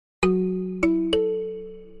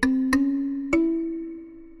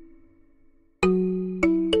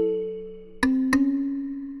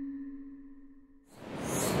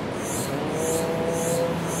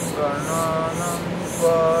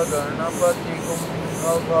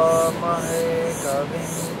havamahe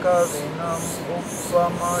kavim kavinam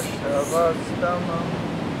upamashravastamam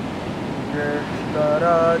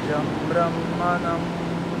jeshtarajam brahmanam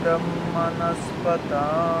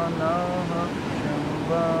brahmanaspatanaha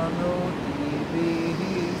shambhanoti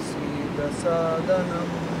siddhasadanam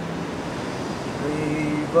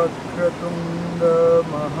Vakratunda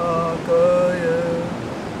Mahakaya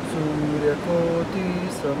Suryakoti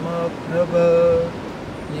Samaprabha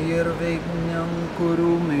Nirvignyam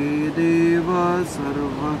Kuru Me Deva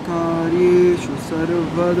Sarvakaryeshu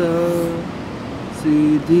Sarvada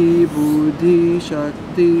Siddhi Buddhi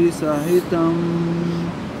Shakti Sahitam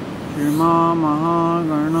Shima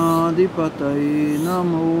Mahaganadipataye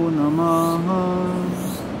Namo Namaha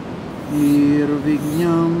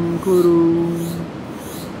Nirvignyam Kuru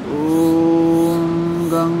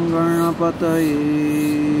Om Ganganapataye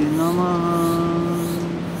Namaha.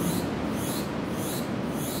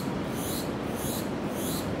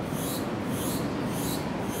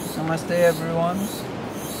 Namaste everyone.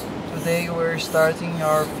 Today we're starting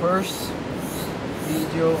our first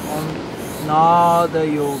video on nāda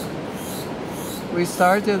yoga. We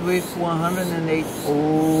started with 108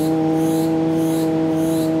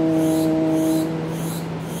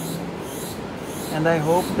 and I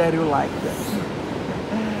hope that you like that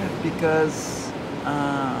because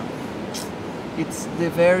it's the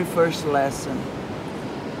very first lesson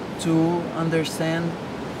to understand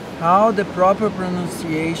how the proper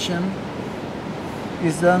pronunciation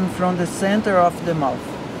is done from the center of the mouth,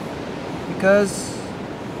 because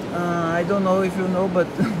I don't know if you know, but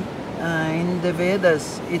in the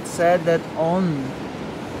Vedas it said that on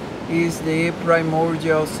is the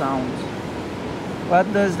primordial sound.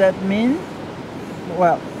 What does that mean?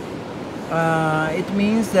 Well, it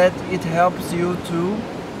means that it helps you to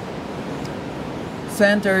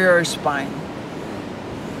center your spine,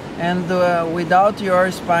 and without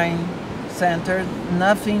your spine centered,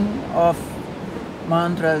 nothing of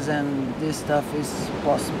mantras and this stuff is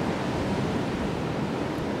possible.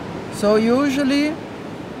 So usually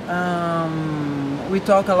we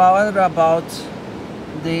talk a lot about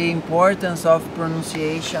the importance of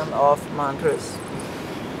pronunciation of mantras,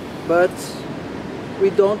 but we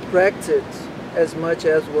don't practice as much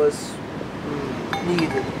as was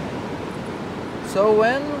needed. So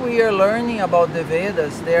when we are learning about the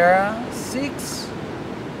Vedas, there are 6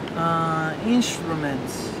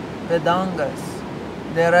 instruments, vedantas,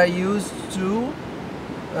 that are used to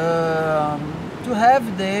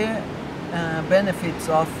have the benefits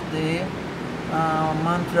of the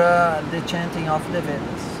mantra, the chanting of the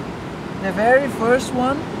Vedas. The very first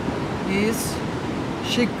one is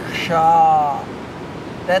Shiksha.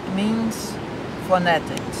 That means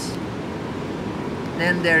phonetics.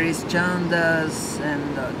 Then there is Chandas,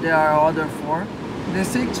 and there are other 4. The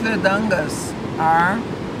 6 vedantas are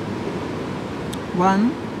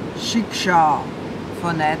 1. Shiksha,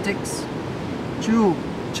 phonetics. 2.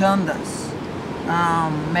 Chandas,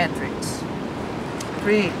 metrics.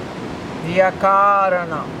 3.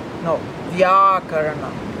 Vyakarana.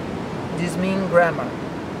 This means grammar.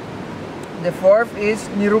 The 4th is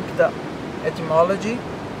Nirukta, etymology.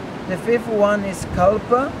 The 5th one is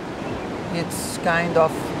Kalpa. It's kind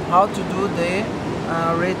of how to do the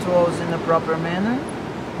rituals in a proper manner.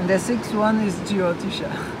 And the 6th one is Jyotisha.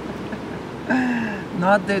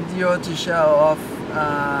 Not the Jyotisha of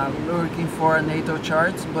looking for natal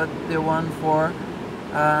charts, but the one for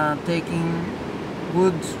taking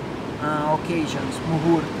good occasions,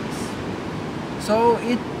 muhurtas. So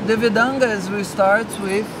the Vedantas will start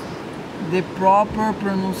with the proper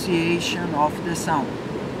pronunciation of the sound.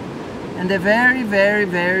 And the very, very,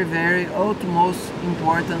 very, very utmost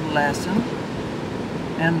important lesson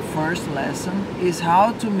and first lesson is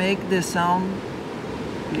how to make the sound,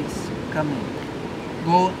 please come in,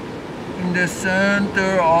 go in the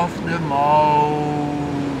center of the mouth,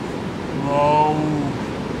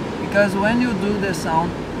 because when you do the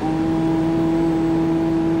sound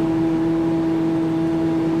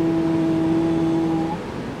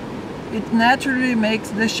it naturally makes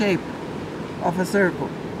the shape of a circle.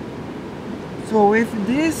 So with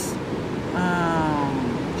this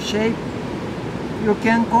shape, you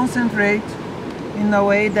can concentrate in a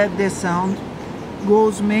way that the sound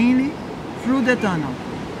goes mainly through the tunnel.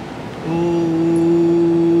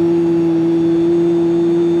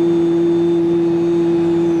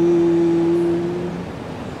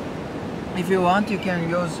 If you want, you can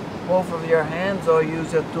use both of your hands or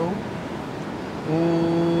use a tool.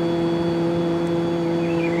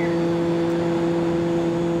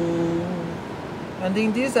 And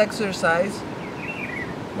in this exercise,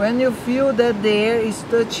 when you feel that the air is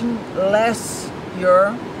touching less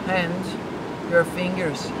your hand, your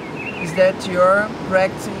fingers, is that your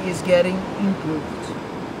practice is getting improved.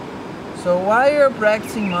 So while you're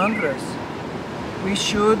practicing mantras, we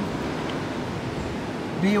should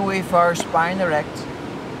be with our spine erect.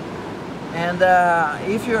 And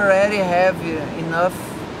if you already have enough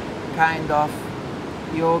kind of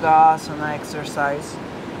yoga asana exercise,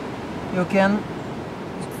 you can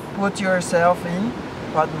put yourself in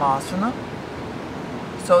Padmasana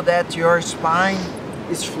so that your spine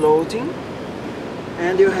is floating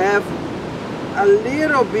and you have a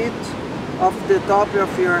little bit of the top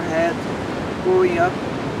of your head going up,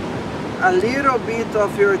 a little bit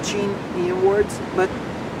of your chin inwards, but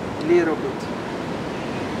little bit.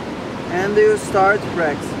 And you start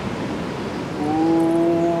practicing.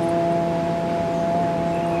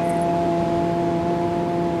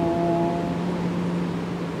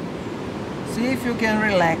 See if you can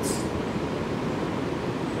relax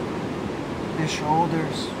the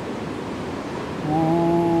shoulders.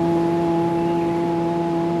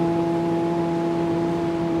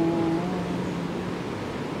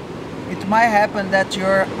 It might happen that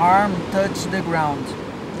your arm touches the ground.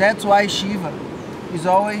 That's why Shiva is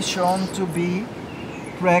always shown to be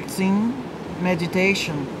practicing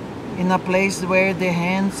meditation in a place where the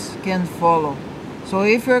hands can follow. So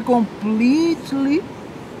if you're completely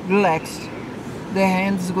relaxed, the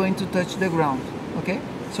hand is going to touch the ground. Okay?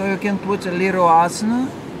 So you can put a little asana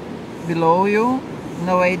below you in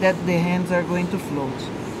a way that the hands are going to float.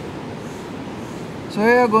 So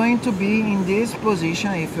you're going to be in this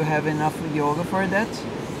position if you have enough yoga for that.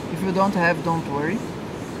 If you don't have, don't worry.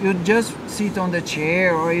 You just sit on the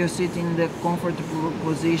chair or you sit in the comfortable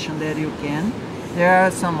position that you can. There are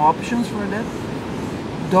some options for that.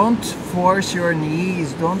 Don't force your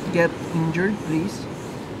knees, don't get injured, please.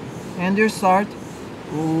 And you start.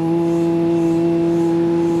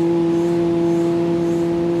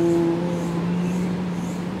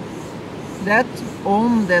 That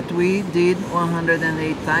Om that we did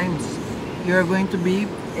 108 times, you're going to be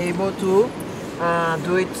able to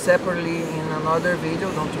do it separately in another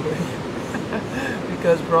video, don't worry.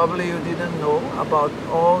 Because probably you didn't know about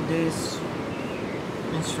all these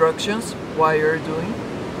instructions while you're doing.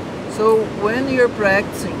 So when you're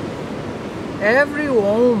practicing, every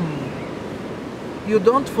Om, you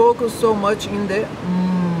don't focus so much in the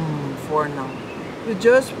for now. You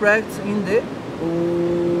just practice in the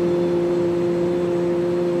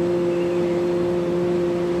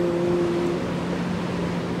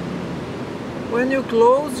When you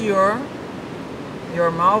close your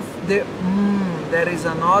mouth, the there is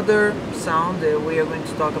another sound that we are going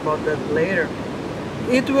to talk about that later.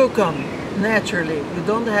 It will come naturally. You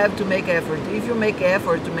don't have to make effort. If you make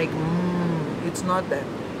effort to make it's not that.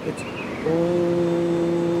 It's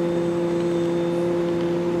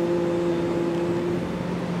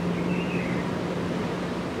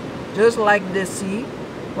just like the sea,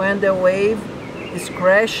 when the wave is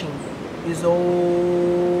crashing, is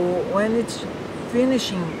when it's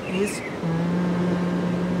finishing is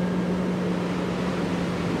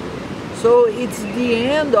so it's the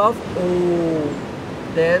end of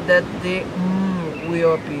that the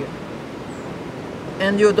will appear,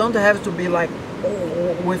 and you don't have to be like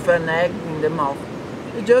with an egg in the mouth.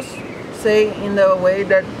 You just say in a way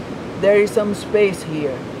that there is some space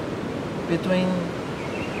here between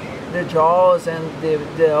the jaws and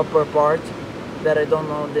the upper part that I don't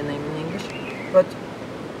know the name in English, but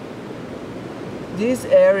this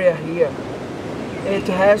area here, it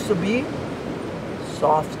has to be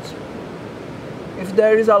soft. If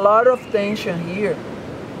there is a lot of tension here,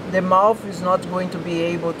 the mouth is not going to be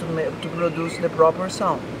able to produce the proper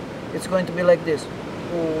sound. It's going to be like this.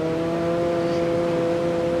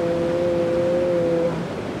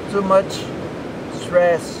 Too much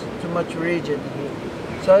stress, too much rigid here.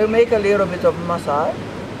 So you make a little bit of massage,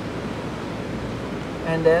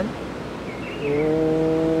 and then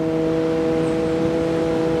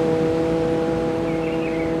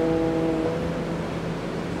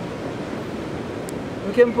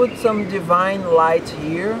you can put some divine light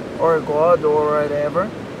here, or God, or whatever,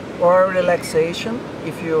 or relaxation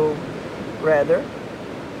if you rather.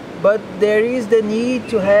 But there is the need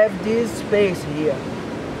to have this space here.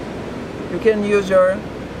 You can use your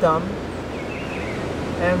thumb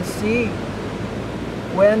and see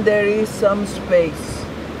when there is some space.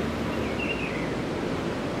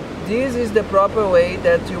 This is the proper way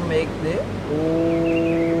that you make the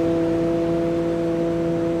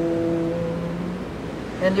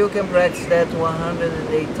and you can practice that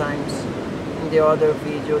 108 times in the other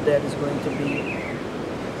video that is going to be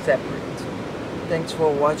separate. Thanks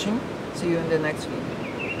for watching. See you in the next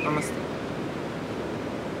video. Namaste.